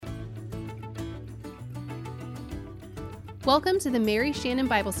Welcome to the Mary Shannon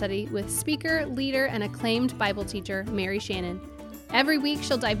Bible Study with speaker, leader, and acclaimed Bible teacher, Mary Shannon. Every week,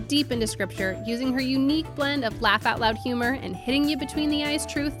 she'll dive deep into Scripture using her unique blend of laugh-out-loud humor and hitting you between the eyes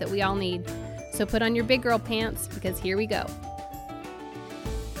truth that we all need. So put on your big girl pants, because here we go.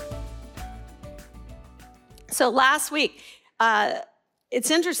 So last week, it's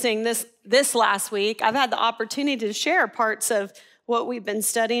interesting, this last week, I've had the opportunity to share parts of what we've been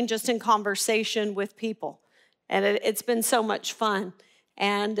studying just in conversation with people. And it's been so much fun.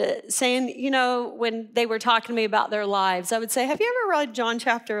 And saying, when they were talking to me about their lives, I would say, have you ever read John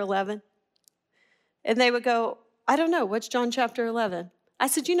chapter 11? And they would go, I don't know, what's John chapter 11? I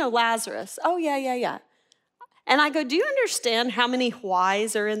said, Lazarus. Oh, yeah. And I go, do you understand how many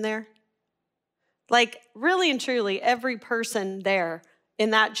whys are in there? Like, really and truly, every person there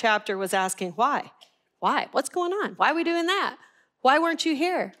in that chapter was asking, why? Why? What's going on? Why are we doing that? Why weren't you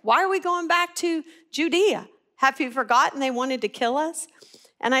here? Why are we going back to Judea? Have you forgotten they wanted to kill us?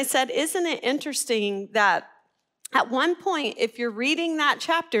 And I said, isn't it interesting that at one point, if you're reading that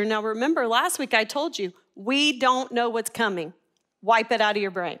chapter, now remember last week I told you, we don't know what's coming. Wipe it out of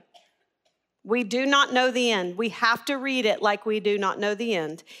your brain. We do not know the end. We have to read it like we do not know the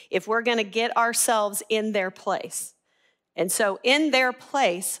end if we're going to get ourselves in their place. And so in their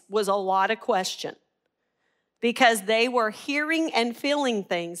place was a lot of question because they were hearing and feeling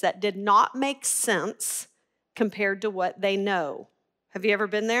things that did not make sense compared to what they know. Have you ever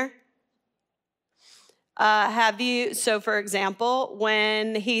been there? So for example,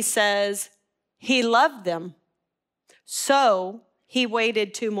 when he says he loved them, so he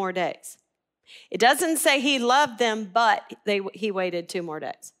waited 2 more days. It doesn't say he loved them, but he waited 2 more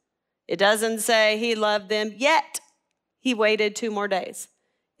days. It doesn't say he loved them, yet he waited 2 more days.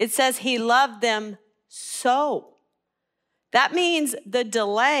 It says he loved them so. That means the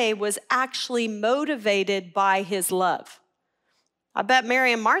delay was actually motivated by his love. I bet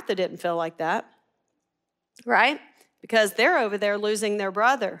Mary and Martha didn't feel like that, right? Because they're over there losing their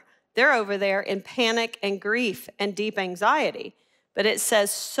brother. They're over there in panic and grief and deep anxiety. But it says,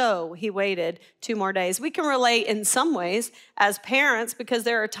 so he waited 2 more days. We can relate in some ways as parents because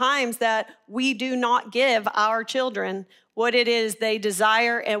there are times that we do not give our children what it is they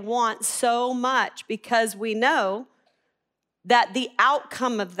desire and want so much because we know that the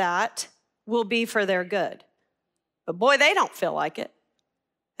outcome of that will be for their good. But boy, they don't feel like it.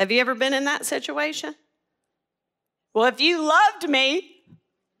 Have you ever been in that situation? Well, if you loved me,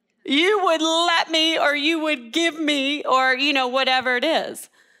 you would let me or you would give me or, whatever it is.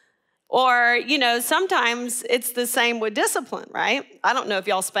 Or, sometimes it's the same with discipline, right? I don't know if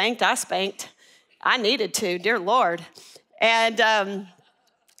y'all spanked. I spanked. I needed to, dear Lord. And,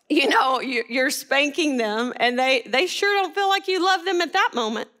 you're spanking them and they sure don't feel like you love them at that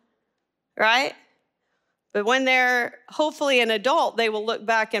moment, right? But when they're hopefully an adult, they will look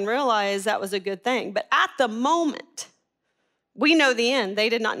back and realize that was a good thing. But at the moment, we know the end. They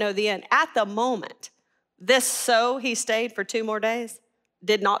did not know the end. At the moment, he stayed for 2 more days,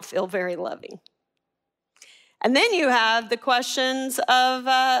 did not feel very loving. And then you have the questions of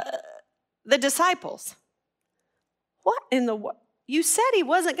the disciples. What in the world? You said he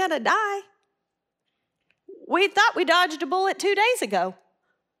wasn't going to die. We thought we dodged a bullet 2 days ago.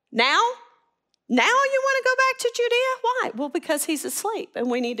 Now you want to go back to Judea? Why? Well, because he's asleep and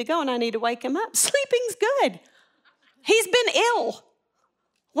we need to go and I need to wake him up. Sleeping's good. He's been ill.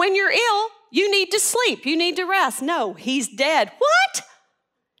 When you're ill, you need to sleep. You need to rest. No, he's dead. What?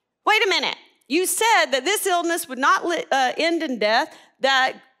 Wait a minute. You said that this illness would not end in death,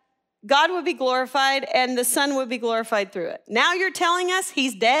 that God would be glorified and the Son would be glorified through it. Now you're telling us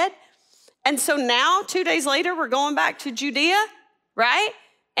he's dead? And so now, 2 days later, we're going back to Judea, right?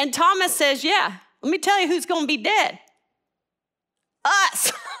 And Thomas says, yeah, let me tell you who's going to be dead.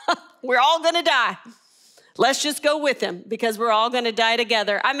 Us. We're all going to die. Let's just go with him because we're all going to die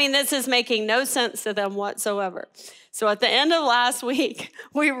together. I mean, this is making no sense to them whatsoever. So at the end of last week,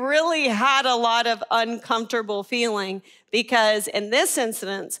 we really had a lot of uncomfortable feeling because in this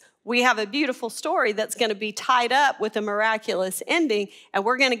instance, we have a beautiful story that's going to be tied up with a miraculous ending, and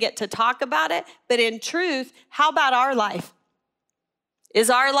we're going to get to talk about it. But in truth, how about our life?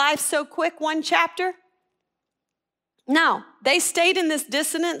 Is our life so quick, 1 chapter? No, they stayed in this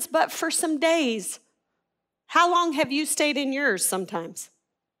dissonance, but for some days. How long have you stayed in yours sometimes?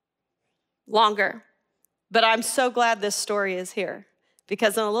 Longer. But I'm so glad this story is here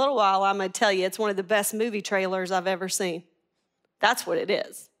because in a little while, I'm going to tell you it's one of the best movie trailers I've ever seen. That's what it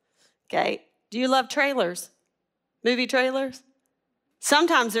is. Okay, do you love trailers? Movie trailers?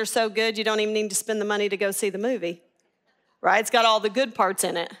 Sometimes they're so good you don't even need to spend the money to go see the movie, right? It's got all the good parts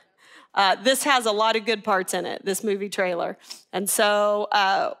in it. This has a lot of good parts in it, this movie trailer. And so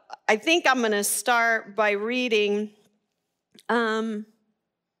I think I'm going to start by reading in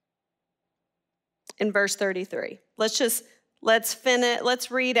verse 33. Let's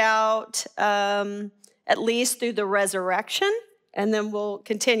read out at least through the resurrection, and then we'll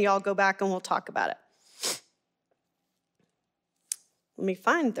continue. I'll go back and we'll talk about it. Let me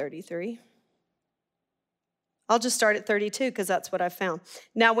find 33. I'll just start at 32 because that's what I found.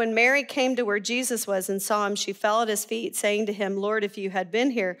 Now, when Mary came to where Jesus was and saw him, she fell at his feet, saying to him, Lord, if you had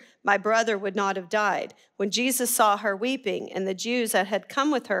been here, my brother would not have died. When Jesus saw her weeping, and the Jews that had come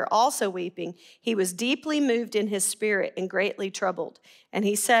with her also weeping, he was deeply moved in his spirit and greatly troubled. And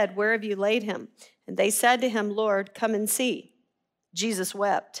he said, where have you laid him? And they said to him, Lord, come and see. Jesus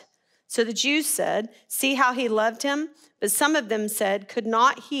wept. So the Jews said, see how he loved him? But some of them said, could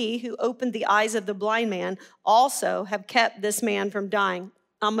not he who opened the eyes of the blind man also have kept this man from dying?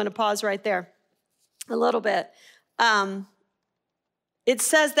 I'm going to pause right there a little bit. It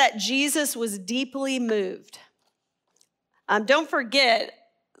says that Jesus was deeply moved. Don't forget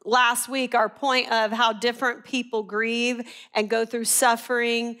last week our point of how different people grieve and go through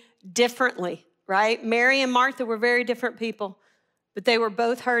suffering differently, right? Mary and Martha were very different people, but they were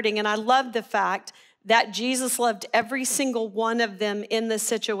both hurting. And I love the fact that Jesus loved every single one of them in this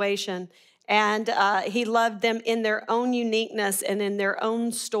situation. And he loved them in their own uniqueness and in their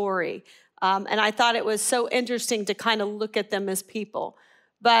own story. And I thought it was so interesting to kind of look at them as people.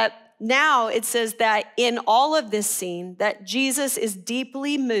 But now it says that in all of this scene, that Jesus is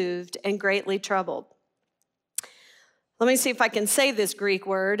deeply moved and greatly troubled. Let me see if I can say this Greek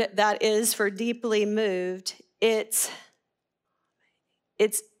word that is for deeply moved. It's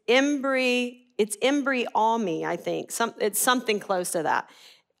embryomai, I think. It's something close to that.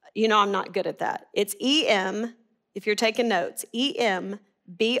 You know, I'm not good at that. It's E-M, if you're taking notes, E-M-B-R-I-M-A-O-M-A-I.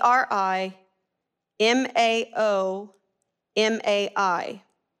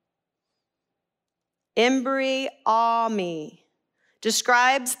 Embryomai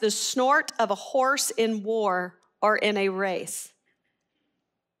describes the snort of a horse in war or in a race.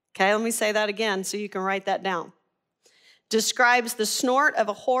 Okay, let me say that again so you can write that down. Describes the snort of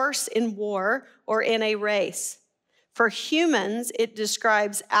a horse in war or in a race. For humans, it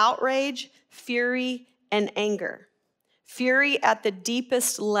describes outrage, fury, and anger. Fury at the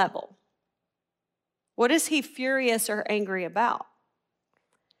deepest level. What is he furious or angry about?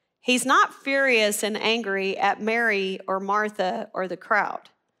 He's not furious and angry at Mary or Martha or the crowd,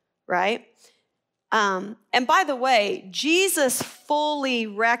 right? And by the way, Jesus fully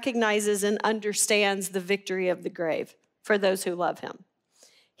recognizes and understands the victory of the grave for those who love him.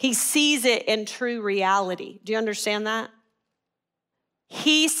 He sees it in true reality. Do you understand that?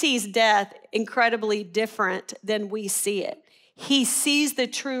 He sees death incredibly different than we see it. He sees the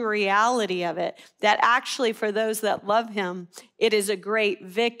true reality of it, that actually for those that love him, it is a great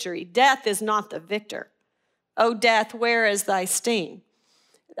victory. Death is not the victor. Oh, death, where is thy sting?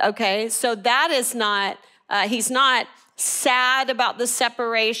 Okay, so that is not, he's not sad about the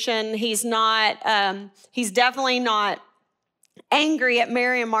separation. He's definitely not angry at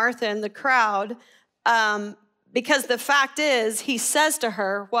Mary and Martha and the crowd, because the fact is, he says to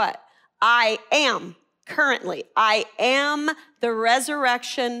her, what? I am the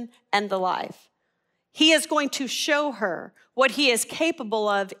resurrection and the life. He is going to show her what he is capable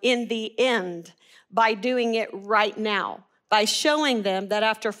of in the end by doing it right now, by showing them that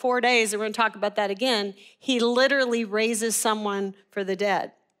after 4 days, and we're going to talk about that again, he literally raises someone for the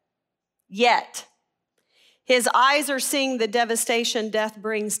dead. Yet, his eyes are seeing the devastation death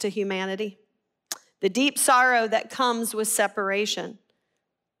brings to humanity, the deep sorrow that comes with separation.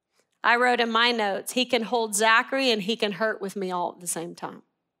 I wrote in my notes, he can hold Zachary and he can hurt with me all at the same time.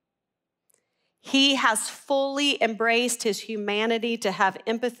 He has fully embraced his humanity to have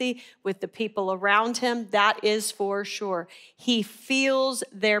empathy with the people around him. That is for sure. He feels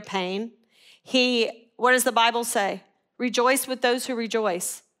their pain. What does the Bible say? Rejoice with those who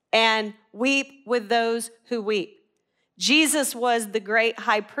rejoice and weep with those who weep. Jesus was the great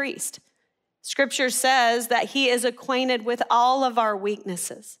high priest. Scripture says that he is acquainted with all of our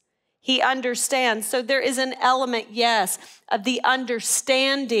weaknesses. He understands. So there is an element, yes, of the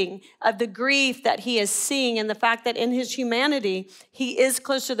understanding of the grief that he is seeing and the fact that in his humanity, he is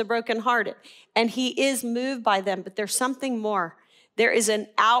close to the brokenhearted and he is moved by them. But there's something more. There is an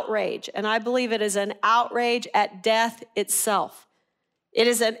outrage, and I believe it is an outrage at death itself. It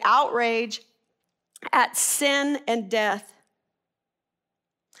is an outrage at sin and death.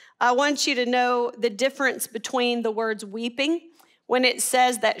 I want you to know the difference between the words weeping. When it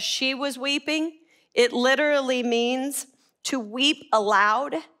says that she was weeping, it literally means to weep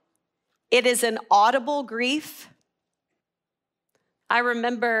aloud, It is an audible grief. I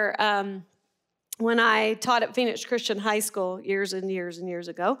remember when I taught at Phoenix Christian High School years and years and years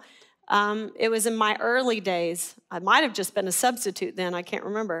ago. It was in my early days. I might have just been a substitute then, I can't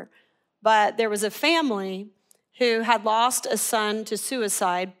remember. But there was a family who had lost a son to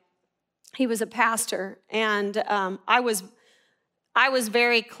suicide. He was a pastor, and I was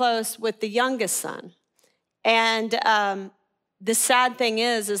very close with the youngest son. And the sad thing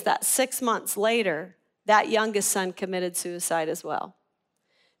is that 6 months later, that youngest son committed suicide as well,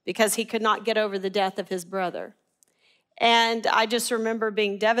 because he could not get over the death of his brother. And I just remember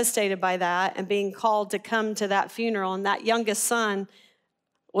being devastated by that and being called to come to that funeral. And that youngest son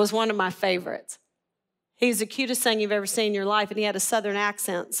was one of my favorites. He was the cutest thing you've ever seen in your life, and he had a Southern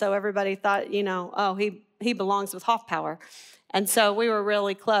accent. So everybody thought, oh, he belongs with Hoffpower. And so we were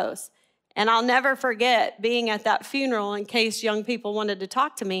really close. And I'll never forget being at that funeral in case young people wanted to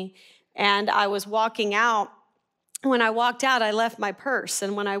talk to me. And I was walking out. When I walked out, I left my purse.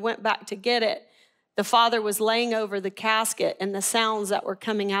 And when I went back to get it, the father was laying over the casket, and the sounds that were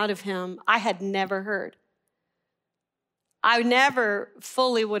coming out of him, I had never heard. I never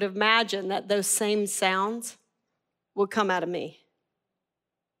fully would have imagined that those same sounds would come out of me.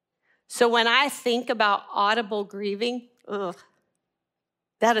 So when I think about audible grieving,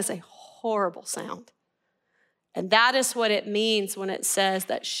 that is a horrible sound. And that is what it means when it says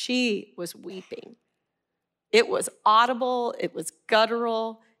that she was weeping. It was audible, it was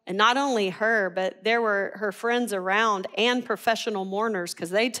guttural. And not only her, but there were her friends around and professional mourners,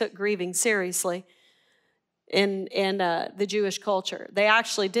 because they took grieving seriously in the Jewish culture. They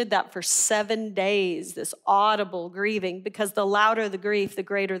actually did that for 7 days, this audible grieving, because the louder the grief, the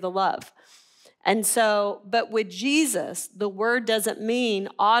greater the love. And so, but with Jesus, the word doesn't mean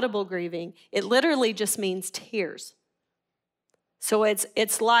audible grieving. It literally just means tears. So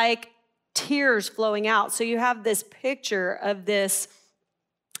it's like tears flowing out. So you have this picture of this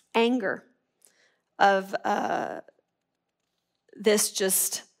anger, of this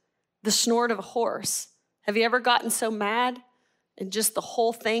just the snort of a horse. Have you ever gotten so mad and just the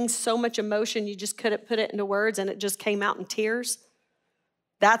whole thing, so much emotion, you just couldn't put it into words and it just came out in tears?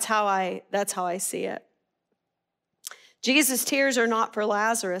 That's how I see it. Jesus' tears are not for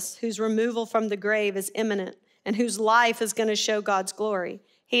Lazarus, whose removal from the grave is imminent and whose life is going to show God's glory.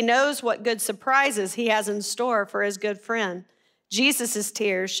 He knows what good surprises he has in store for his good friend. Jesus'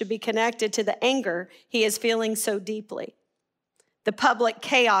 tears should be connected to the anger he is feeling so deeply, the public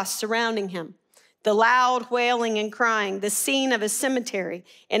chaos surrounding him, the loud wailing and crying, the scene of a cemetery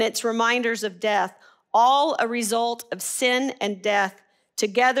and its reminders of death, all a result of sin and death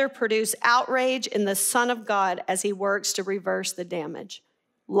together produce outrage in the Son of God as he works to reverse the damage.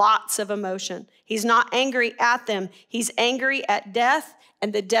 Lots of emotion. He's not angry at them. He's angry at death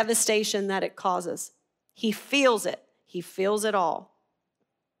and the devastation that it causes. He feels it. He feels it all.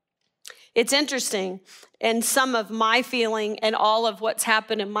 It's interesting, in some of my feeling and all of what's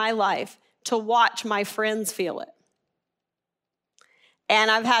happened in my life, to watch my friends feel it.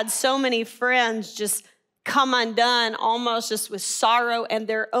 And I've had so many friends just come undone almost just with sorrow and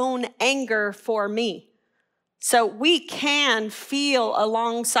their own anger for me. So we can feel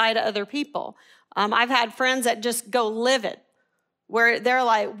alongside other people. I've had friends that just go livid, where they're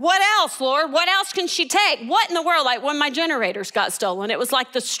like, what else, Lord? What else can she take? What in the world? Like when my generators got stolen, it was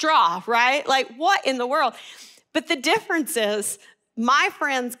like the straw, right? Like what in the world? But the difference is my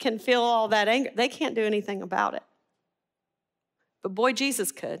friends can feel all that anger. They can't do anything about it. But boy,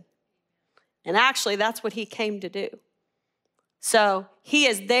 Jesus could. And actually, that's what he came to do. So he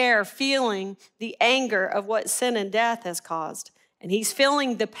is there feeling the anger of what sin and death has caused. And he's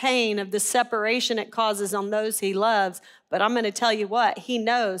feeling the pain of the separation it causes on those he loves. But I'm going to tell you what, he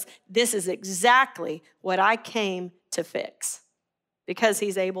knows this is exactly what I came to fix, because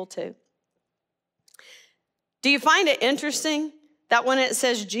he's able to. Do you find it interesting that when it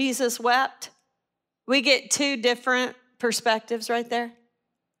says Jesus wept, we get two different perspectives right there?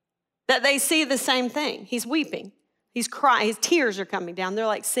 That they see the same thing. He's weeping. He's crying. His tears are coming down. They're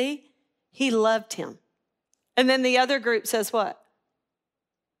like, see, he loved him. And then the other group says what?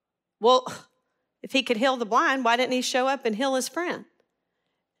 Well, if he could heal the blind, why didn't he show up and heal his friend?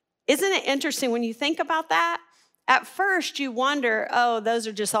 Isn't it interesting when you think about that? At first you wonder, oh, those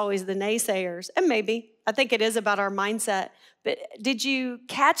are just always the naysayers. And maybe, I think it is about our mindset. But did you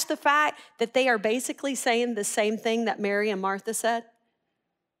catch the fact that they are basically saying the same thing that Mary and Martha said?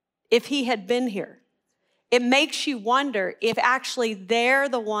 If he had been here. It makes you wonder if actually they're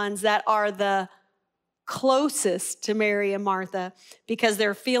the ones that are the closest to Mary and Martha because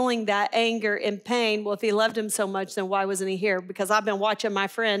they're feeling that anger and pain. Well, if he loved him so much, then why wasn't he here? Because I've been watching my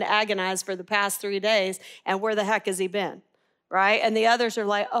friend agonize for the past 3 days, and where the heck has he been? Right? And the others are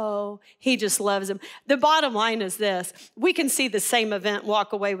like, oh, he just loves him. The bottom line is this: we can see the same event,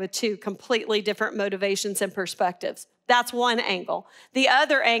 walk away with 2 completely different motivations and perspectives. That's one angle. The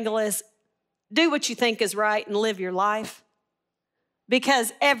other angle is do what you think is right and live your life,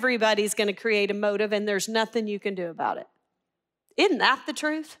 because everybody's going to create a motive and there's nothing you can do about it. Isn't that the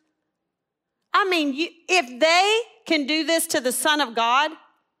truth? I mean, if they can do this to the Son of God,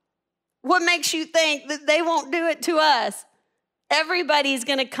 what makes you think that they won't do it to us? Everybody's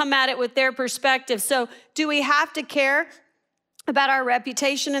going to come at it with their perspective. So do we have to care about our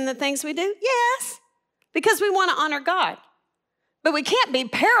reputation and the things we do? Yes, because we want to honor God. But we can't be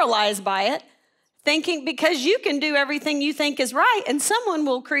paralyzed by it, thinking because you can do everything you think is right and someone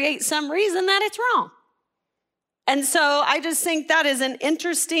will create some reason that it's wrong. And so I just think that is an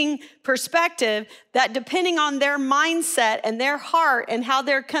interesting perspective, that depending on their mindset and their heart and how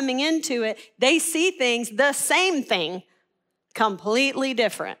they're coming into it, they see things, the same thing, completely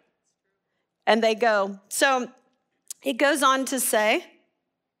different. And they go. So it goes on to say, let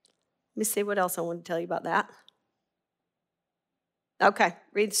me see what else I want to tell you about that. Okay,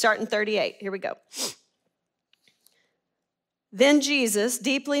 read starting 38. Here we go. Then Jesus,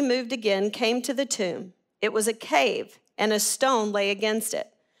 deeply moved again, came to the tomb. It was a cave, and a stone lay against it.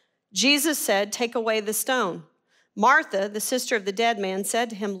 Jesus said, "Take away the stone." Martha, the sister of the dead man, said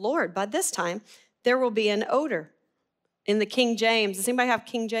to him, "Lord, by this time there will be an odor." In the King James, does anybody have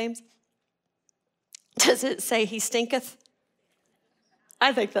King James? Does it say he stinketh?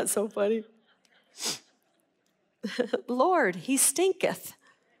 I think that's so funny. Lord, he stinketh.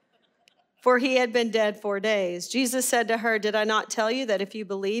 For he had been dead 4 days. Jesus said to her, "Did I not tell you that if you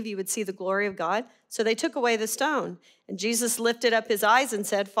believe, you would see the glory of God?" So they took away the stone. And Jesus lifted up his eyes and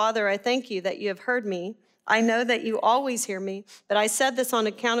said, "Father, I thank you that you have heard me. I know that you always hear me, but I said this on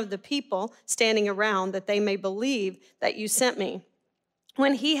account of the people standing around, that they may believe that you sent me."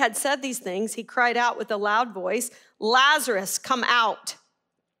 When he had said these things, he cried out with a loud voice, "Lazarus, come out."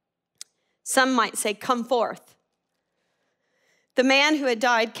 Some might say, "Come forth." The man who had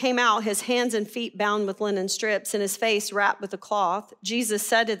died came out, his hands and feet bound with linen strips, and his face wrapped with a cloth. Jesus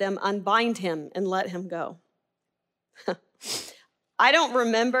said to them, "Unbind him and let him go." I don't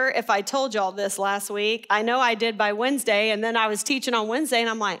remember if I told y'all this last week. I know I did by Wednesday, and then I was teaching on Wednesday, and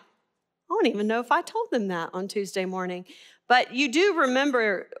I'm like, I don't even know if I told them that on Tuesday morning. But you do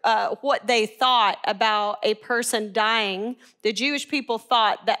remember what they thought about a person dying. The Jewish people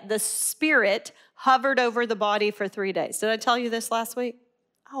thought that the spirit hovered over the body for 3 days. Did I tell you this last week?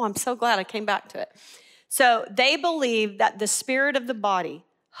 Oh, I'm so glad I came back to it. So they believed that the spirit of the body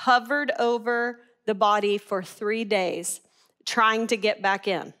hovered over the body for 3 days, trying to get back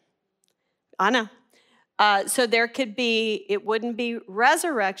in. I know. So there could be, it wouldn't be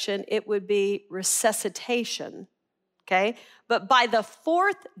resurrection, it would be resuscitation, okay? But by the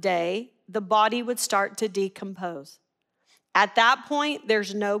 4th day, the body would start to decompose. At that point,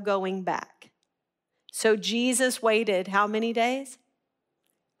 there's no going back. So Jesus waited how many days?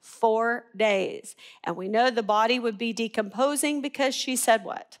 4 days. And we know the body would be decomposing because she said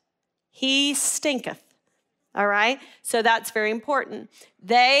what? He stinketh. All right? So that's very important.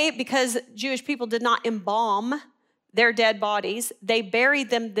 Because Jewish people did not embalm their dead bodies, they buried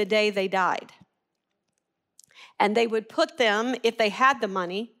them the day they died. And they would put them, if they had the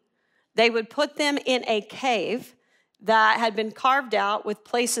money, they would put them in a cave that had been carved out with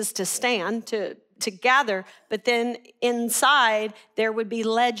places to stand, to gather, but then inside there would be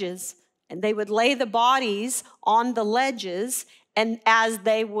ledges, and they would lay the bodies on the ledges, and as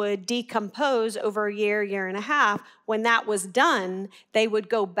they would decompose over a year and a half, when that was done, they would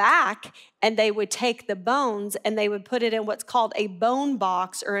go back and they would take the bones and they would put it in what's called a bone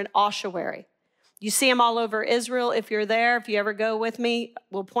box or an ossuary. You see them all over Israel. If you're there, if you ever go with me,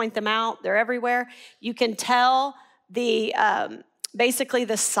 we'll point them out. They're everywhere. You can tell basically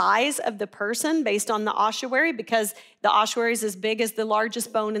the size of the person based on the ossuary, because the ossuary is as big as the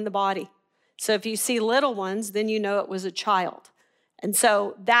largest bone in the body. So if you see little ones, then you know it was a child. And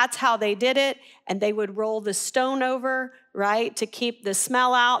so that's how they did it. And they would roll the stone over, right, to keep the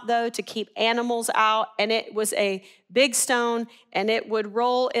smell out, though, to keep animals out. And it was a big stone, and it would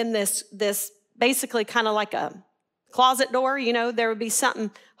roll in this basically kind of like a closet door. You know, there would be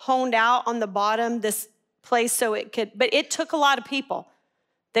something honed out on the bottom, this place, so it could, but it took a lot of people.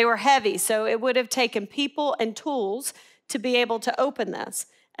 They were heavy, so it would have taken people and tools to be able to open this.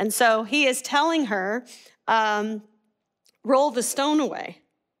 And so he is telling her, roll the stone away.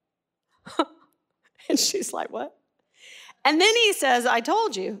 And she's like, what? And then he says, I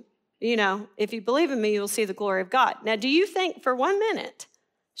told you, if you believe in me, you'll see the glory of God. Now, do you think for 1 minute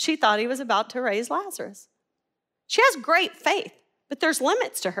she thought he was about to raise Lazarus? She has great faith, but there's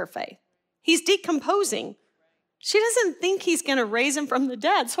limits to her faith. He's decomposing. She doesn't think he's going to raise him from the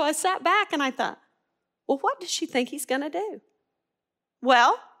dead. So I sat back and I thought, well, what does she think he's going to do?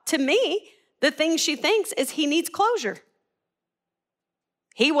 Well, to me, the thing she thinks is he needs closure.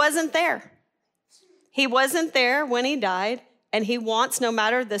 He wasn't there. He wasn't there when he died, and he wants, no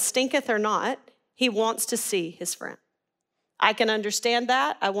matter the stinketh or not, he wants to see his friend. I can understand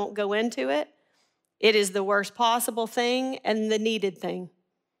that. I won't go into it. It is the worst possible thing and the needed thing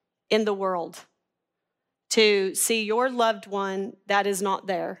in the world to see your loved one that is not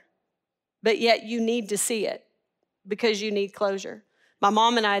there, but yet you need to see it because you need closure. My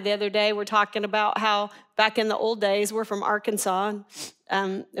mom and I the other day were talking about how back in the old days, we're from Arkansas,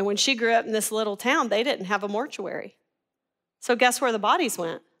 and when she grew up in this little town, they didn't have a mortuary. So guess where the bodies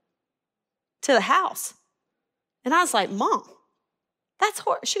went? To the house. And I was like, Mom, that's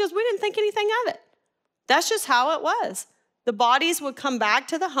horrible. She goes, we didn't think anything of it. That's just how it was. The bodies would come back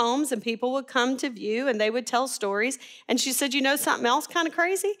to the homes and people would come to view and they would tell stories. And she said, something else kind of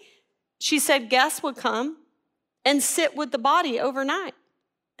crazy? She said, guests would come and sit with the body overnight.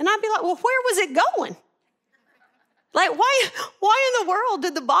 And I'd be like, well, where was it going? Like, why in the world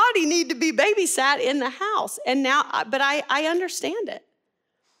did the body need to be babysat in the house? And now, but I understand it.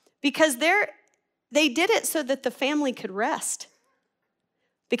 Because they did it so that the family could rest.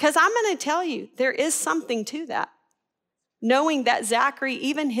 Because I'm going to tell you, there is something to that. Knowing that Zachary,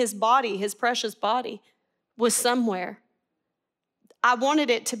 even his body, his precious body, was somewhere. I wanted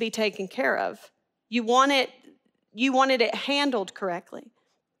it to be taken care of. You wanted it handled correctly.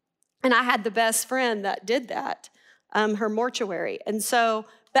 And I had the best friend that did that, her mortuary. And so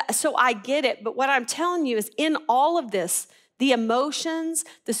I get it. But what I'm telling you is in all of this, the emotions,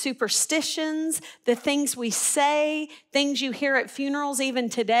 the superstitions, the things we say, things you hear at funerals even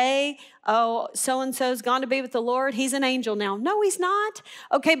today. Oh, so-and-so's gone to be with the Lord. He's an angel now. No, he's not.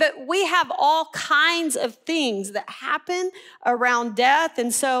 Okay, but we have all kinds of things that happen around death.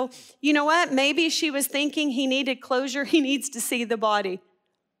 And so, you know what? Maybe she was thinking he needed closure. He needs to see the body.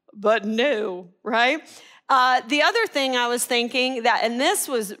 But no, right? The other thing I was thinking and this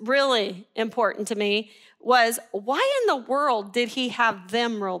was really important to me, was why in the world did he have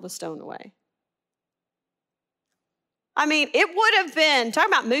them roll the stone away? I mean, it would have been,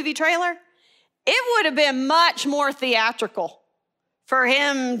 talking about movie trailer, it would have been much more theatrical for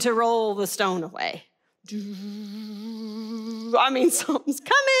him to roll the stone away. I mean, something's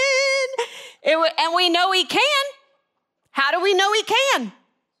coming. And we know he can. How do we know he can?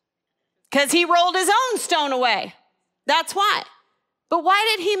 Because he rolled his own stone away. That's why. But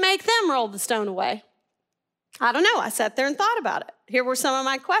why did he make them roll the stone away? I don't know. I sat there and thought about it. Here were some of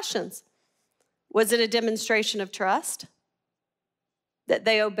my questions. Was it a demonstration of trust? That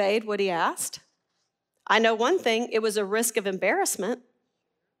they obeyed what he asked? I know one thing. It was a risk of embarrassment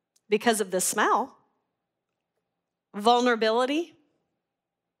because of the smell. Vulnerability.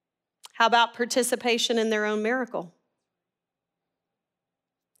 How about participation in their own miracle?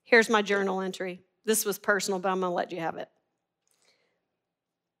 Here's my journal entry. This was personal, but I'm going to let you have it.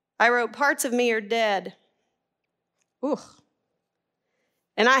 I wrote, parts of me are dead. Ooh.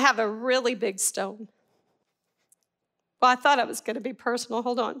 And I have a really big stone. Well, I thought I was going to be personal.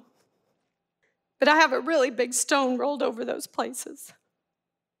 Hold on. But I have a really big stone rolled over those places.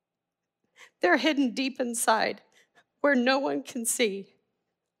 They're hidden deep inside where no one can see.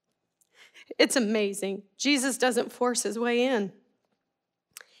 It's amazing. Jesus doesn't force his way in.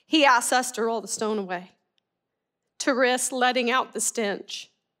 He asks us to roll the stone away, to risk letting out the stench,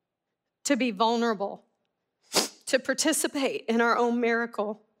 to be vulnerable, to participate in our own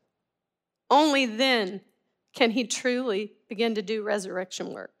miracle. Only then can he truly begin to do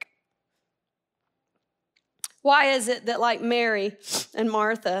resurrection work. Why is it that like Mary and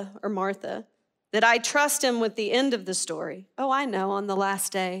Martha, that I trust him with the end of the story? Oh, I know, on the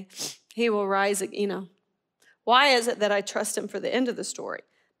last day, he will rise, Why is it that I trust him for the end of the story?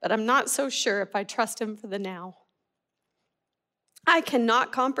 But I'm not so sure if I trust him for the now. I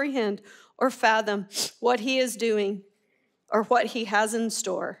cannot comprehend or fathom what he is doing or what he has in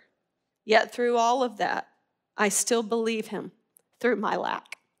store. Yet through all of that, I still believe him through my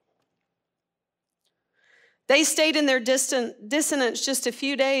lack. They stayed in their dissonance just a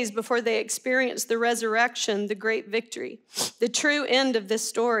few days before they experienced the resurrection, the great victory, the true end of this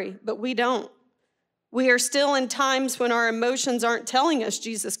story, but we don't. We are still in times when our emotions aren't telling us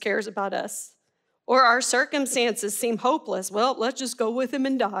Jesus cares about us, or our circumstances seem hopeless. Well, let's just go with him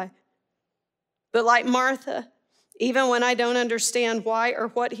and die. But like Martha, even when I don't understand why or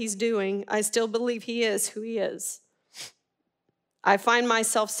what he's doing, I still believe he is who he is. I find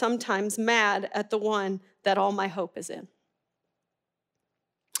myself sometimes mad at the one that all my hope is in.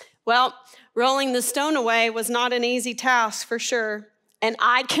 Well, rolling the stone away was not an easy task for sure, and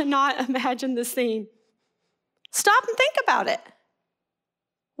I cannot imagine the scene. Stop and think about it.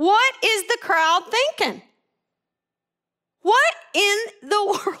 What is the crowd thinking? What in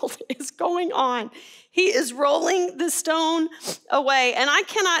the world is going on? He is rolling the stone away, and I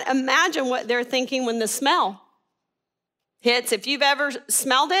cannot imagine what they're thinking when the smell hits. If you've ever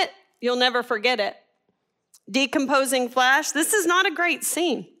smelled it, you'll never forget it. Decomposing flesh. This is not a great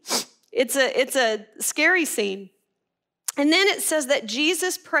scene. It's a scary scene. And then it says that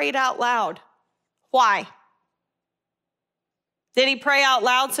Jesus prayed out loud. Why? Did he pray out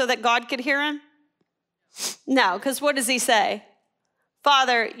loud so that God could hear him? No, because what does he say?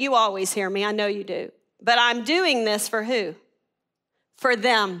 Father, you always hear me. I know you do. But I'm doing this for who? For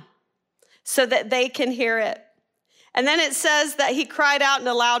them, so that they can hear it. And then it says that he cried out in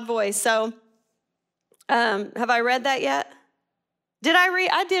a loud voice. So have I read that yet? Did I read?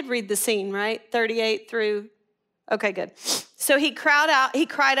 I did read the scene, right? 38 through, okay, good. So he cried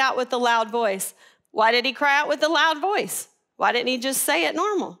out with a loud voice. Why did he cry out with a loud voice? Why didn't he just say it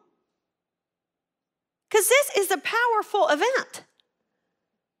normal? Because this is a powerful event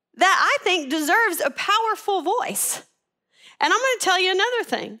that I think deserves a powerful voice. And I'm going to tell you another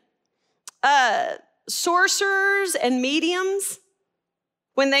thing. Sorcerers and mediums,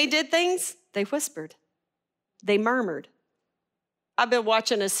 when they did things, they whispered. They murmured. I've been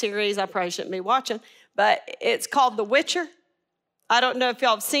watching a series I probably shouldn't be watching, but it's called The Witcher. I don't know if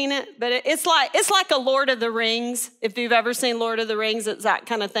y'all have seen it, but it's like a Lord of the Rings. If you've ever seen Lord of the Rings, it's that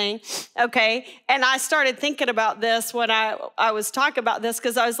kind of thing. Okay, and I started thinking about this when I was talking about this,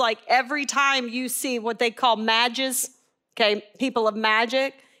 because I was like, every time you see what they call mages, okay, people of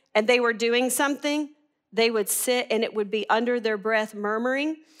magic, and they were doing something, they would sit and it would be under their breath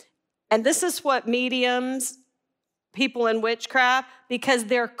murmuring. And this is what mediums, people in witchcraft, because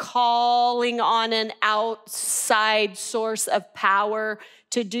they're calling on an outside source of power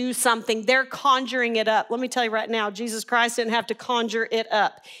to do something. They're conjuring it up. Let me tell you right now, Jesus Christ didn't have to conjure it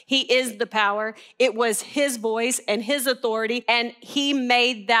up. He is the power. It was his voice and his authority, and he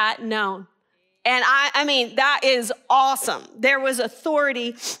made that known. And I mean, that is awesome. There was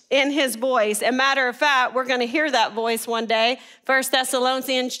authority in his voice. And matter of fact, we're going to hear that voice one day. 1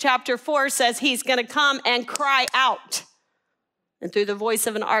 Thessalonians chapter 4 says he's going to come and cry out. And through the voice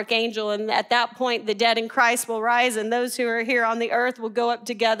of an archangel. And at that point, the dead in Christ will rise, and those who are here on the earth will go up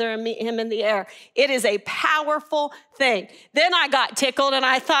together and meet him in the air. It is a powerful thing. Then I got tickled and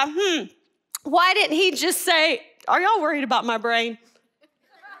I thought, why didn't he just say, are y'all worried about my brain?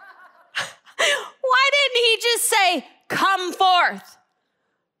 Why didn't he just say, come forth?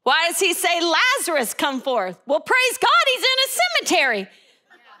 Why does he say, Lazarus, come forth? Well, praise God, he's in a cemetery.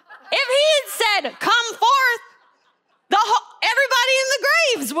 If he had said, come forth, everybody in the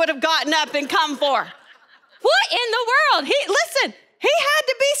graves would have gotten up and come forth. What in the world? He had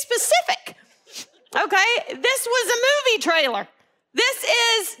to be specific. Okay, this was a movie trailer. This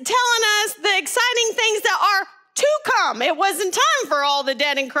is telling us the exciting things that are to come. It wasn't time for all the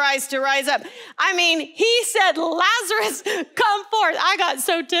dead in Christ to rise up. I mean, he said, Lazarus, come forth. I got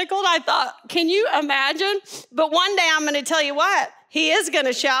so tickled. I thought, can you imagine? But one day I'm going to tell you what, he is going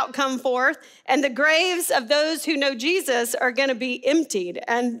to shout, come forth, and the graves of those who know Jesus are going to be emptied.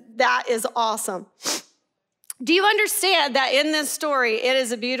 And that is awesome. Do you understand that in this story, it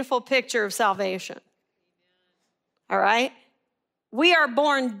is a beautiful picture of salvation? All right? We are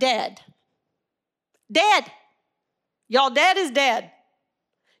born dead. Dead. Y'all, dead is dead.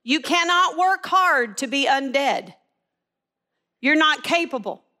 You cannot work hard to be undead. You're not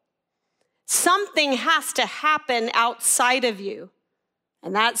capable. Something has to happen outside of you.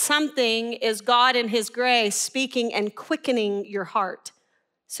 And that something is God in his grace speaking and quickening your heart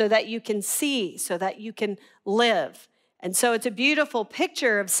so that you can see, so that you can live. And so it's a beautiful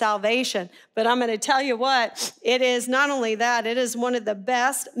picture of salvation. But I'm going to tell you what, it is not only that, it is one of the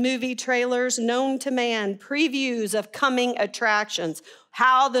best movie trailers known to man, previews of coming attractions,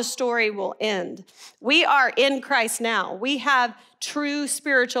 how the story will end. We are in Christ now. We have true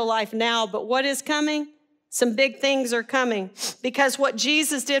spiritual life now, but what is coming? Some big things are coming, because what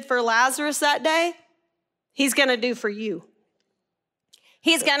Jesus did for Lazarus that day, he's going to do for you.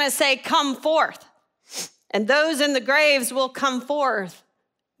 He's going to say, come forth. And those in the graves will come forth,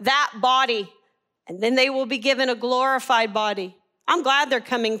 that body, and then they will be given a glorified body. I'm glad they're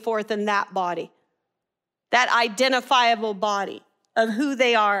coming forth in that body, that identifiable body of who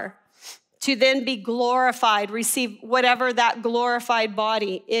they are. to then be glorified, receive whatever that glorified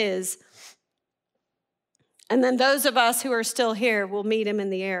body is. And then those of us who are still here will meet him in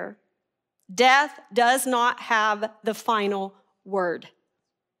the air. Death does not have the final word.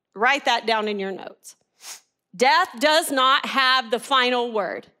 Write that down in your notes. Death does not have the final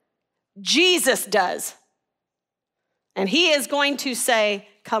word. Jesus does. And he is going to say,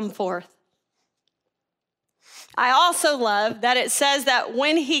 come forth. I also love that it says that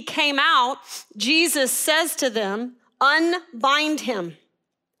when he came out, Jesus says to them, unbind him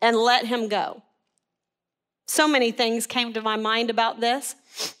and let him go. So many things came to my mind about this.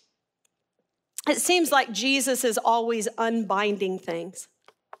 It seems like Jesus is always unbinding things.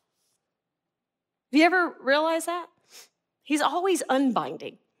 Have you ever realized that? He's always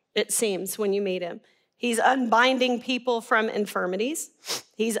unbinding, it seems, when you meet him. He's unbinding people from infirmities.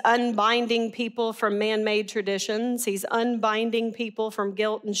 He's unbinding people from man-made traditions. He's unbinding people from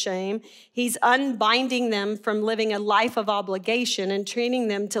guilt and shame. He's unbinding them from living a life of obligation and training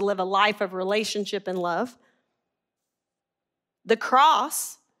them to live a life of relationship and love. The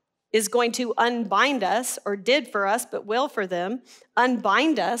cross is going to unbind us, or did for us, but will for them,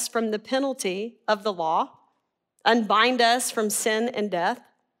 unbind us from the penalty of the law, unbind us from sin and death.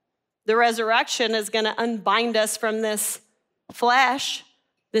 The resurrection is going to unbind us from this flesh,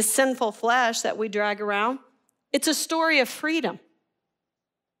 this sinful flesh that we drag around. It's a story of freedom.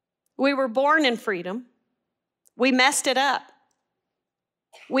 We were born in freedom. We messed it up.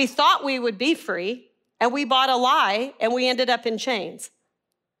 We thought we would be free, and we bought a lie, and we ended up in chains.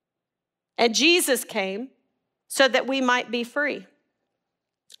 And Jesus came so that we might be free.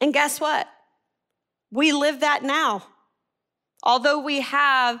 And guess what? We live that now. Although we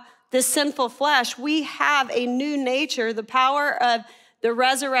have this sinful flesh, we have a new nature, the power of the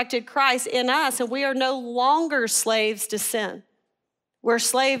resurrected Christ in us, and we are no longer slaves to sin. We're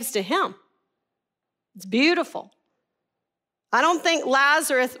slaves to him. It's beautiful. I don't think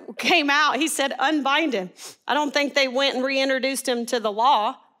Lazarus came out, he said, unbind him. I don't think they went and reintroduced him to the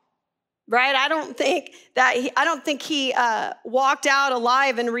law. Right? I don't think he walked out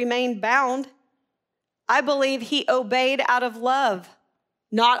alive and remained bound. I believe he obeyed out of love,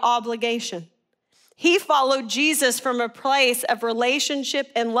 not obligation. He followed Jesus from a place of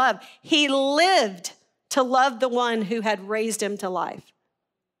relationship and love. He lived to love the one who had raised him to life.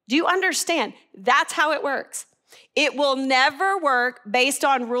 Do you understand? That's how it works. It will never work based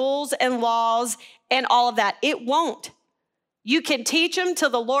on rules and laws and all of that. It won't. You can teach them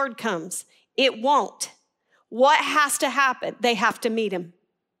till the Lord comes. It won't. What has to happen? They have to meet him.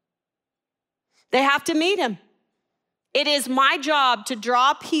 They have to meet him. It is my job to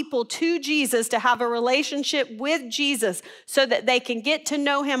draw people to Jesus, to have a relationship with Jesus so that they can get to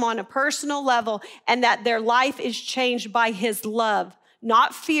know him on a personal level and that their life is changed by his love,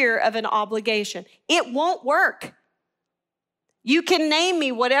 not fear of an obligation. It won't work. You can name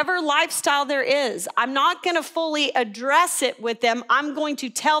me whatever lifestyle there is. I'm not going to fully address it with them. I'm going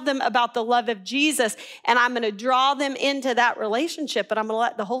to tell them about the love of Jesus, and I'm going to draw them into that relationship, but I'm going to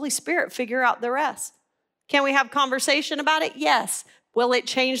let the Holy Spirit figure out the rest. Can we have conversation about it? Yes. Will it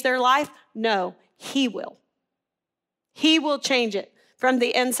change their life? No, he will. He will change it from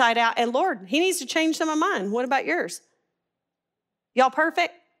the inside out. And Lord, he needs to change some of mine. What about yours? Y'all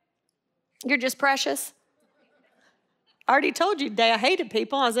perfect? You're just precious? I already told you today I hated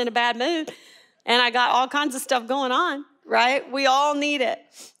people. I was in a bad mood, and I got all kinds of stuff going on, right? We all need it.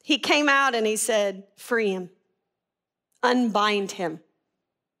 He came out and he said, free him, unbind him.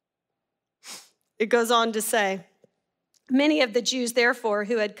 It goes on to say, many of the Jews, therefore,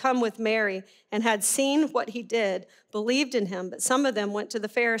 who had come with Mary and had seen what he did, believed in him, but some of them went to the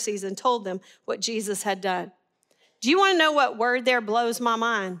Pharisees and told them what Jesus had done. Do you want to know what word there blows my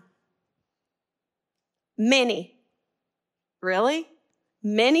mind? Many. Really?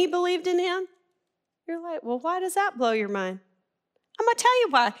 Many believed in him? You're like, well, why does that blow your mind? I'm going to tell you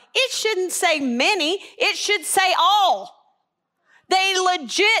why. It shouldn't say many. It should say all. They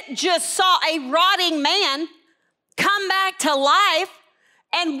legit just saw a rotting man come back to life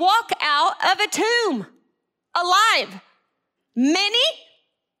and walk out of a tomb alive. Many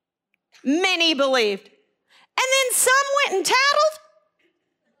believed. And then some went and tattled?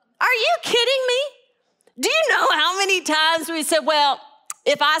 Are you kidding me? Do you know how many times we said, well,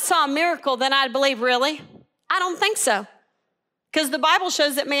 if I saw a miracle, then I'd believe. Really? I don't think so. Because the Bible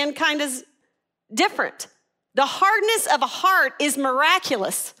shows that mankind is different. The hardness of a heart is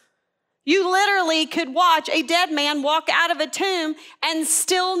miraculous. You literally could watch a dead man walk out of a tomb and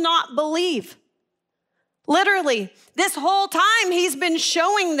still not believe. Literally, this whole time he's been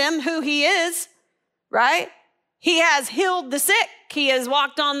showing them who he is, right? He has healed the sick, He has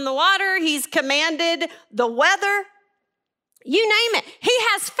walked on the water. He's commanded the weather. You name it. He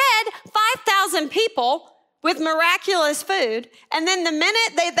has fed 5,000 people with miraculous food. And then the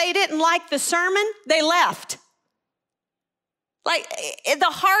minute they didn't like the sermon, they left. Like, the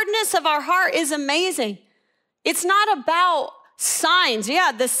hardness of our heart is amazing. It's not about signs.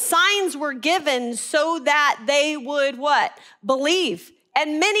 Yeah, the signs were given so that they would what? Believe.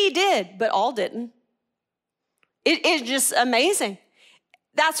 And many did, but all didn't. It is just amazing.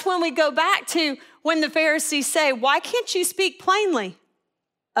 That's when we go back to when the Pharisees say, why can't you speak plainly?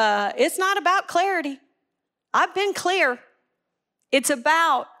 It's not about clarity. I've been clear. It's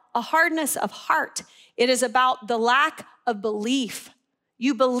about a hardness of heart. It is about the lack of belief.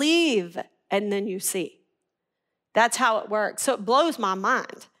 You believe and then you see. That's how it works. So it blows my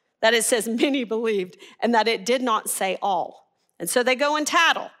mind that it says many believed and that it did not say all. And so they go and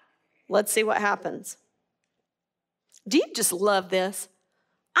tattle. Let's see what happens. Do you just love this?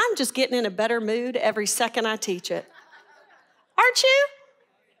 I'm just getting in a better mood every second I teach it. Aren't you?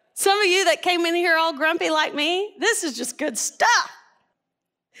 Some of you that came in here all grumpy like me, this is just good stuff.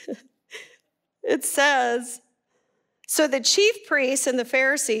 It says, so the chief priests and the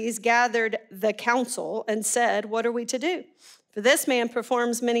Pharisees gathered the council and said, what are we to do? For this man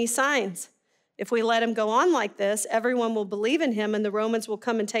performs many signs. If we let him go on like this, everyone will believe in him and the Romans will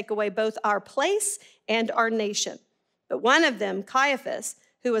come and take away both our place and our nation. But one of them, Caiaphas,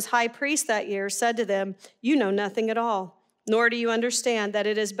 who was high priest that year, said to them, you know nothing at all, nor do you understand that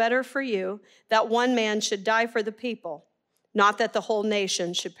it is better for you that one man should die for the people, not that the whole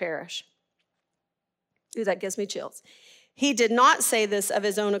nation should perish. Ooh, that gives me chills. He did not say this of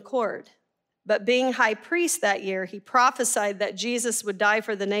his own accord, but being high priest that year, he prophesied that Jesus would die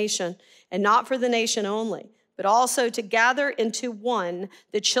for the nation, and not for the nation only, but also to gather into one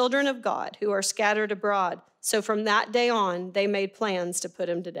the children of God who are scattered abroad. So from that day on, they made plans to put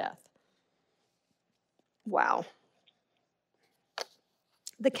him to death. Wow.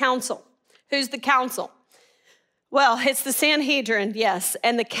 The council. Who's the council? Well, it's the Sanhedrin, yes.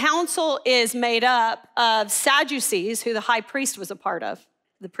 And the council is made up of Sadducees, who the high priest was a part of,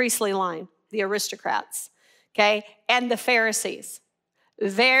 the priestly line, the aristocrats, okay, and the Pharisees.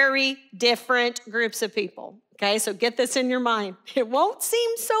 Very different groups of people, okay? So get this in your mind. It won't seem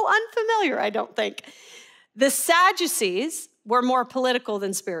so unfamiliar, I don't think. The Sadducees were more political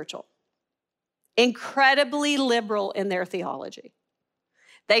than spiritual, incredibly liberal in their theology.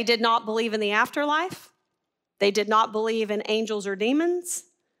 They did not believe in the afterlife. They did not believe in angels or demons.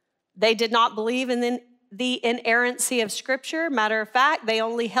 They did not believe in the inerrancy of Scripture. Matter of fact, they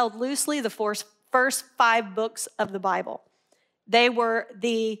only held loosely the first 5 books of the Bible. They were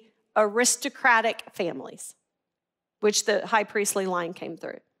the aristocratic families, which the high priestly line came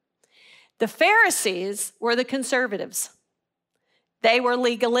through. The Pharisees were the conservatives. They were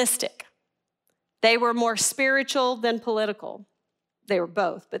legalistic. They were more spiritual than political. They were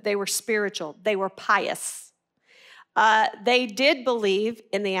both, but they were spiritual. They were pious. They did believe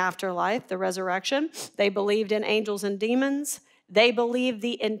in the afterlife, the resurrection. They believed in angels and demons. They believed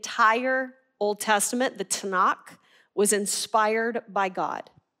the entire Old Testament, the Tanakh, was inspired by God.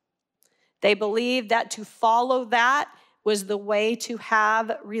 They believed that to follow that was the way to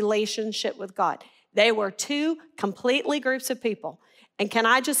have relationship with God. They were 2 completely groups of people. And can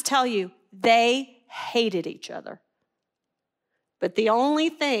I just tell you, they hated each other. But the only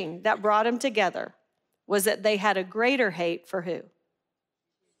thing that brought them together was that they had a greater hate for who?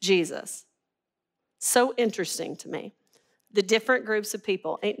 Jesus. So interesting to me. The different groups of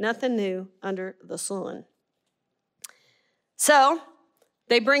people. Ain't nothing new under the sun. So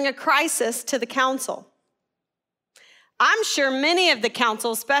they bring a crisis to the council. I'm sure many of the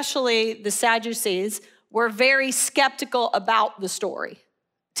council, especially the Sadducees, were very skeptical about the story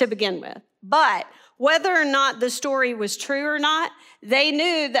to begin with. But whether or not the story was true or not, they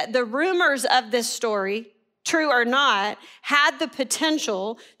knew that the rumors of this story, true or not, had the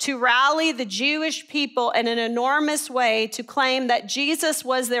potential to rally the Jewish people in an enormous way to claim that Jesus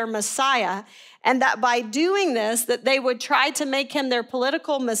was their Messiah, and that by doing this, that they would try to make him their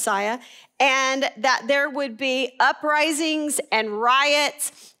political Messiah, and that there would be uprisings and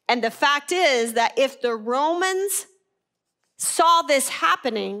riots. And the fact is that if the Romans saw this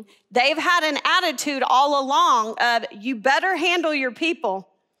happening, they've had an attitude all along of, you better handle your people,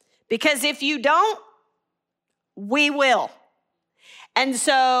 because if you don't, we will. And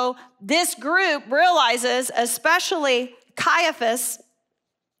so this group realizes, especially Caiaphas,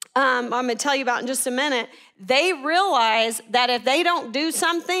 I'm going to tell you about in just a minute, they realize that if they don't do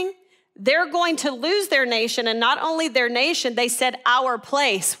something, they're going to lose their nation. And not only their nation, they said our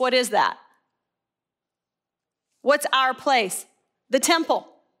place. What is that? What's our place? the temple,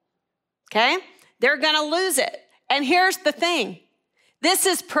 okay? They're gonna lose it. And here's the thing. This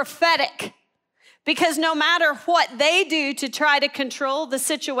is prophetic, because no matter what they do to try to control the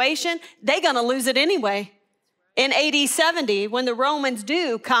situation, they're gonna lose it anyway. In AD 70, when the Romans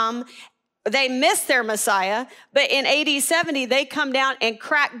do come, they miss their Messiah, but in AD 70, they come down and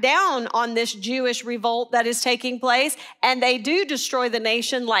crack down on this Jewish revolt that is taking place, and they do destroy the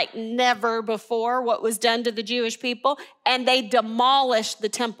nation like never before, what was done to the Jewish people, and they demolish the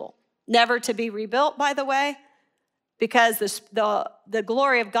temple, never to be rebuilt, by the way, because the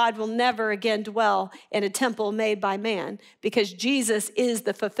glory of God will never again dwell in a temple made by man, because Jesus is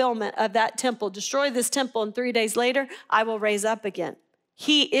the fulfillment of that temple. Destroy this temple, and 3 days later, I will raise up again.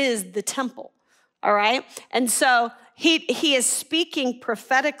 He is the temple, all right? And so he is speaking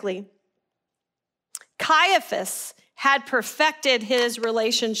prophetically. Caiaphas had perfected his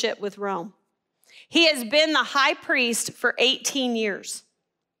relationship with Rome. He has been the high priest for 18 years.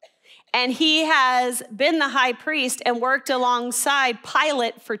 And he has been the high priest and worked alongside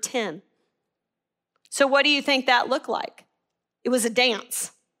Pilate for 10. So what do you think that looked like? It was a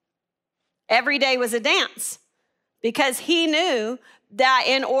dance. Every day was a dance, because he knew that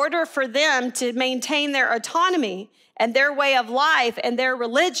in order for them to maintain their autonomy and their way of life and their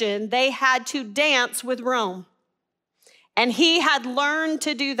religion, they had to dance with Rome. And he had learned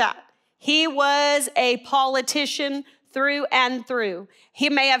to do that. He was a politician through and through. He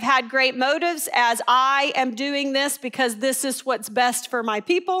may have had great motives, as I am doing this because this is what's best for my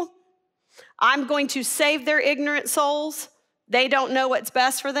people. I'm going to save their ignorant souls. They don't know what's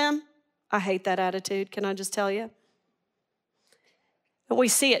best for them. I hate that attitude, can I just tell you? And we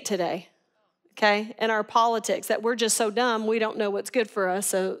see it today, okay, in our politics, that we're just so dumb, we don't know what's good for us,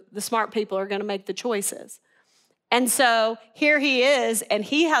 so the smart people are gonna make the choices. And so here he is, and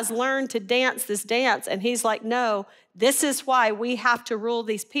he has learned to dance this dance, and he's like, no, this is why we have to rule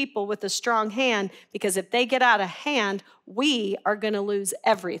these people with a strong hand, because if they get out of hand, we are gonna lose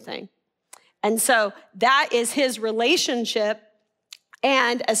everything. And so that is his relationship.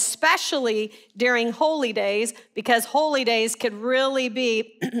 And especially during holy days, because holy days could really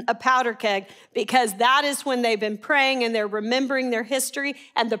be a powder keg, because that is when they've been praying and they're remembering their history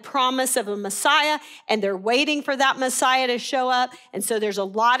and the promise of a Messiah, and they're waiting for that Messiah to show up. And so there's a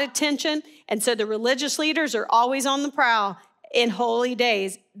lot of tension. And so the religious leaders are always on the prowl in holy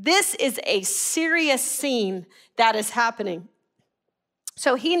days. This is a serious scene that is happening.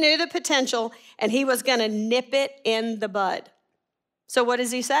 So he knew the potential, and he was gonna nip it in the bud. So what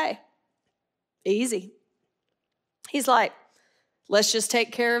does he say? Easy. He's like, let's just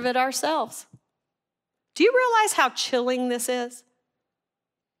take care of it ourselves. Do you realize how chilling this is?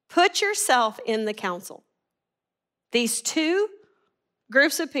 Put yourself in the council. These two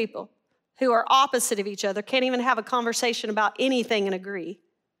groups of people who are opposite of each other can't even have a conversation about anything and agree.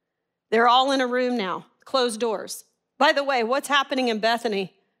 They're all in a room now, closed doors. By the way, what's happening in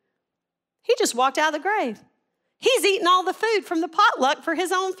Bethany? He just walked out of the grave. He's eating all the food from the potluck for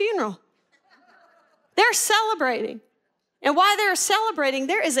his own funeral. They're celebrating. And while they're celebrating,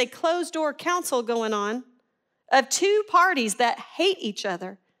 there is a closed-door council going on of two parties that hate each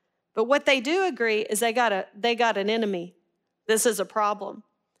other. But what they do agree is they got an enemy. This is a problem.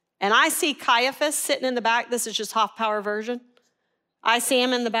 And I see Caiaphas sitting in the back. This is just half-power version. I see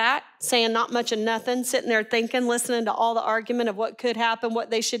him in the back saying not much of nothing, sitting there thinking, listening to all the argument of what could happen,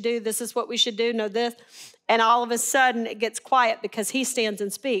 what they should do. This is what we should do, no this. And all of a sudden it gets quiet because he stands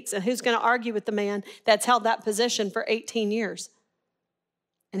and speaks. And who's going to argue with the man that's held that position for 18 years?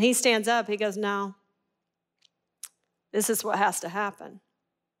 And he stands up, he goes, no, this is what has to happen.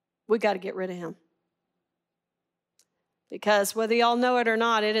 We got to get rid of him. Because whether y'all know it or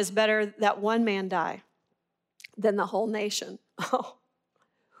not, it is better that one man die than the whole nation. Oh,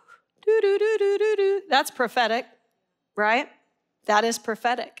 that's prophetic, right? That is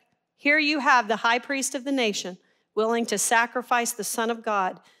prophetic. Here you have the high priest of the nation willing to sacrifice the Son of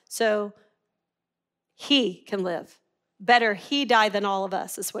God so he can live. Better he die than all of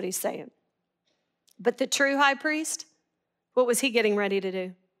us, is what he's saying. But the true high priest, what was he getting ready to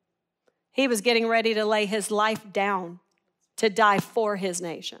do? He was getting ready to lay his life down to die for his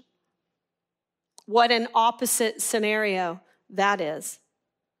nation. What an opposite scenario that is.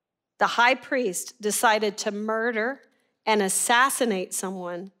 The high priest decided to murder and assassinate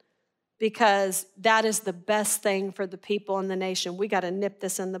someone because that is the best thing for the people in the nation. We got to nip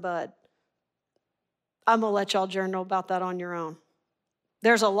this in the bud. I'm going to let y'all journal about that on your own.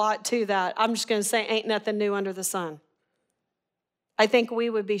 There's a lot to that. I'm just going to say ain't nothing new under the sun. I think we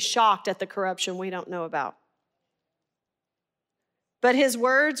would be shocked at the corruption we don't know about. But his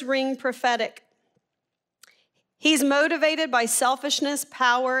words ring prophetic. He's motivated by selfishness,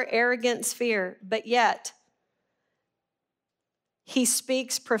 power, arrogance, fear, but yet he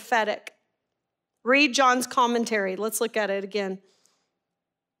speaks prophetic. Read John's commentary. Let's look at it again.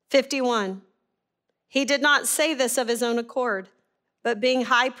 51. He did not say this of his own accord, but being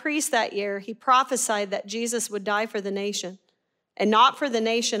high priest that year, he prophesied that Jesus would die for the nation, and not for the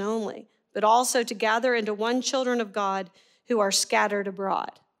nation only, but also to gather into one children of God who are scattered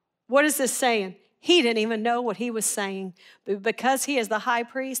abroad. What is this saying? He didn't even know what he was saying, but because he is the high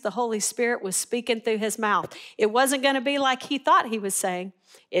priest, the Holy Spirit was speaking through his mouth. It wasn't going to be like he thought he was saying.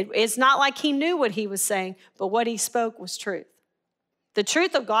 It's not like he knew what he was saying, but what he spoke was truth. The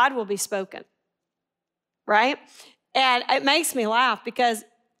truth of God will be spoken, right? And it makes me laugh because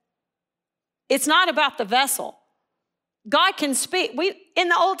it's not about the vessel. God can speak. In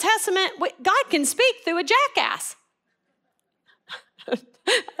the Old Testament, God can speak through a jackass.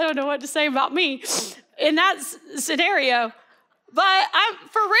 I don't know what to say about me in that scenario. But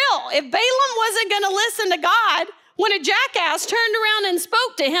for real, if Balaam wasn't going to listen to God, when a jackass turned around and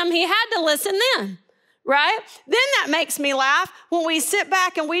spoke to him, he had to listen then, right? Then that makes me laugh when we sit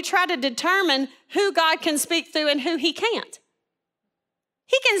back and we try to determine who God can speak through and who he can't.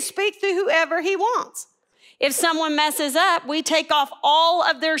 He can speak through whoever he wants. If someone messes up, we take off all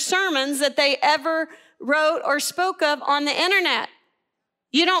of their sermons that they ever wrote or spoke of on the internet.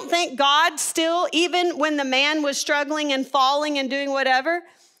 You don't think God still, even when the man was struggling and falling and doing whatever,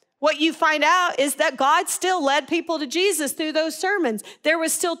 what you find out is that God still led people to Jesus through those sermons. There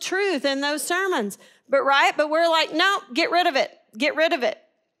was still truth in those sermons. But we're like, no, get rid of it. Get rid of it.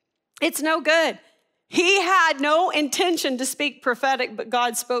 It's no good. He had no intention to speak prophetic, but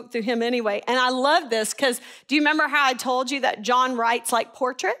God spoke through him anyway. And I love this because do you remember how I told you that John writes like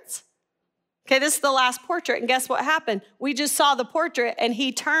portraits? Okay, this is the last portrait, and guess what happened? We just saw the portrait, and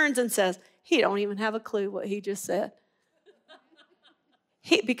he turns and says, he don't even have a clue what he just said.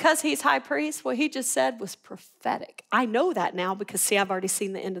 Because he's high priest, what he just said was prophetic. I know that now because, see, I've already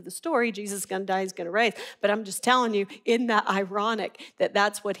seen the end of the story. Jesus is going to die, he's going to raise. But I'm just telling you, isn't that ironic that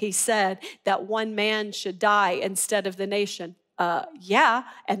that's what he said, that one man should die instead of the nation? Yeah,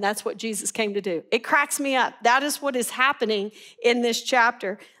 and that's what Jesus came to do. It cracks me up. That is what is happening in this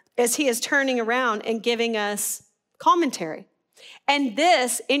chapter as he is turning around and giving us commentary. And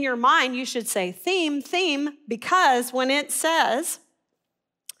this, in your mind, you should say theme, because when it says,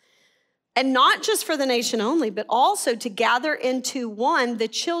 and not just for the nation only, but also to gather into one the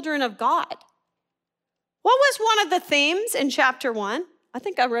children of God. What was one of the themes in chapter 1? I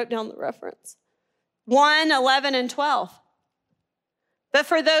think I wrote down the reference. 1, 11, and 12. But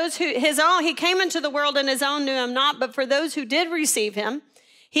for those who, he came into the world and his own knew him not, but for those who did receive him,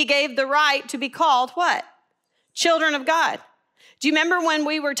 he gave the right to be called what? Children of God. Do you remember when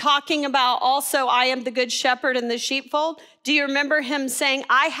we were talking about also, I am the good shepherd in the sheepfold? Do you remember him saying,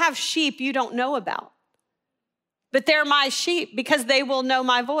 I have sheep you don't know about, but they're my sheep because they will know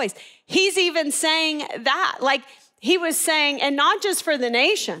my voice. He's even saying that, like he was saying, and not just for the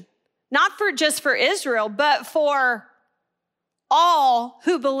nation, not for just for Israel, but for all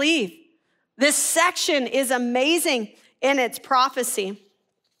who believe. This section is amazing in its prophecy.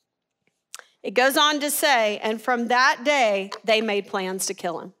 It goes on to say, and from that day, they made plans to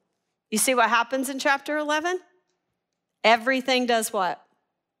kill him. You see what happens in chapter 11? Everything does what?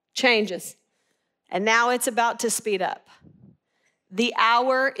 Changes. And now it's about to speed up. The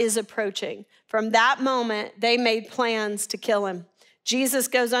hour is approaching. From that moment, they made plans to kill him. Jesus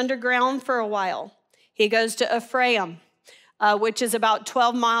goes underground for a while. He goes to Ephraim, which is about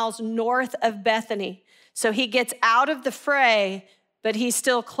 12 miles north of Bethany. So he gets out of the fray, but he's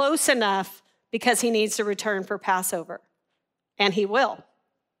still close enough because he needs to return for Passover. And he will,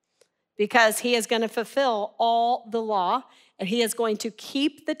 because he is going to fulfill all the law, and he is going to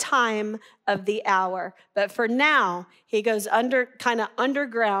keep the time of the hour. But for now, he goes kind of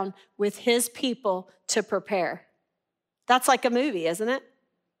underground with his people to prepare. That's like a movie, isn't it?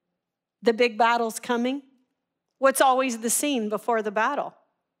 The big battle's coming. What's always the scene before the battle?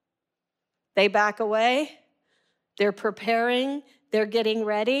 They back away. They're preparing. They're getting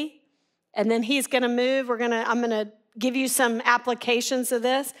ready. And then he's going to move. I'm going to give you some applications of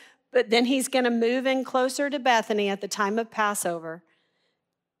this, but then he's going to move in closer to Bethany at the time of Passover.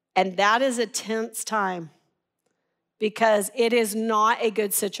 And that is a tense time because it is not a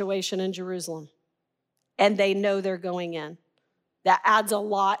good situation in Jerusalem. And they know they're going in. That adds a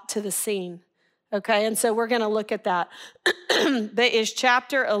lot to the scene. Okay, and so we're going to look at that. But is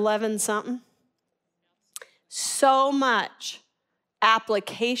chapter 11 something? So much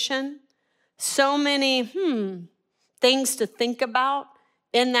application. So many things to think about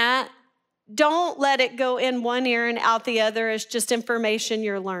in that. don't let it go in one ear and out the other as just information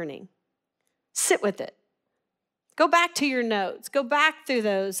you're learning. Sit with it. Go back to your notes. Go back through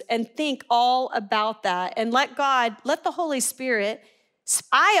those and think all about that. And let the Holy Spirit,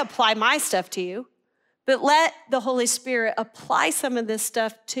 I apply my stuff to you, but let the Holy Spirit apply some of this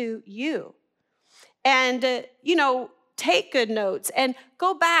stuff to you. And, take good notes and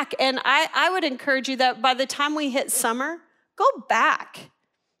go back. And I would encourage you that by the time we hit summer, go back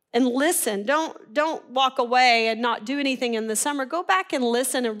and listen. Don't walk away and not do anything in the summer. Go back and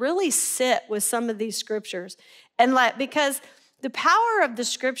listen and really sit with some of these scriptures. Because the power of the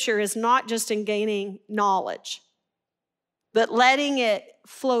scripture is not just in gaining knowledge, but letting it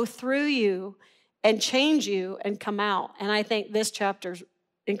flow through you and change you and come out. And I think this chapter's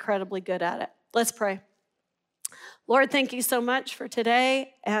incredibly good at it. Let's pray. Lord, thank you so much for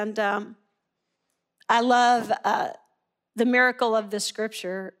today. And I love the miracle of the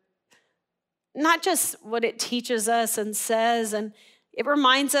scripture, not just what it teaches us and says, and it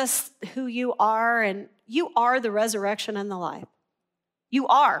reminds us who you are, and you are the resurrection and the life. You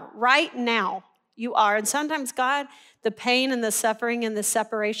are, right now, you are. And sometimes, God, the pain and the suffering and the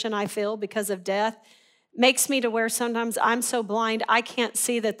separation I feel because of death makes me to where sometimes I'm so blind, I can't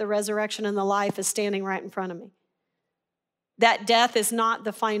see that the resurrection and the life is standing right in front of me. That death is not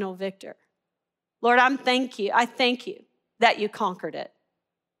the final victor. Lord, I thank you that you conquered it.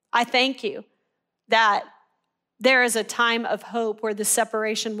 I thank you that there is a time of hope where the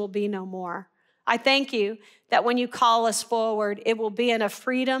separation will be no more. I thank you that when you call us forward, it will be in a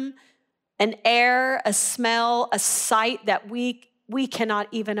freedom, an air, a smell, a sight that we cannot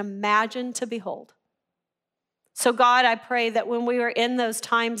even imagine to behold. So God, I pray that when we are in those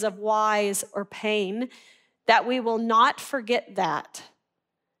times of whys or pain, that we will not forget that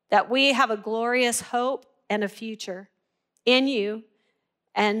we have a glorious hope and a future in you.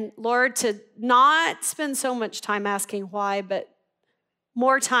 And Lord, to not spend so much time asking why, but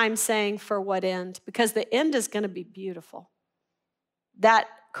more time saying for what end, because the end is going to be beautiful. That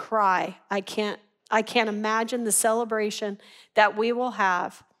cry, I can't imagine the celebration that we will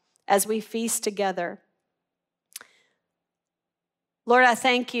have as we feast together. Lord, I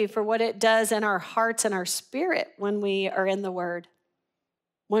thank you for what it does in our hearts and our spirit when we are in the Word,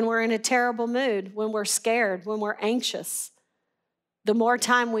 when we're in a terrible mood, when we're scared, when we're anxious. The more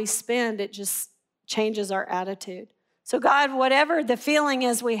time we spend, it just changes our attitude. So God, whatever the feeling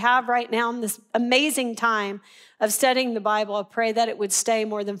is we have right now in this amazing time of studying the Bible, I pray that it would stay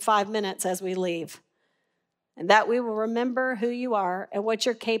more than 5 minutes as we leave, and that we will remember who you are and what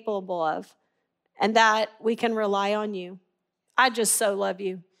you're capable of, and that we can rely on you. I just so love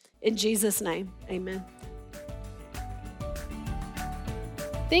you. In Jesus' name, amen.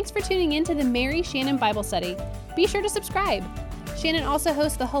 Thanks for tuning in to the Mary Shannon Bible Study. Be sure to subscribe. Shannon also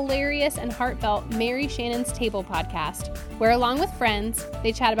hosts the hilarious and heartfelt Mary Shannon's Table podcast, where along with friends,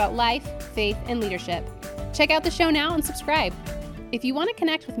 they chat about life, faith, and leadership. Check out the show now and subscribe. If you want to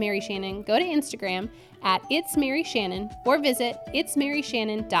connect with Mary Shannon, go to Instagram @itsmaryshannon or visit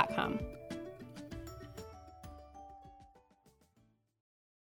itsmaryshannon.com.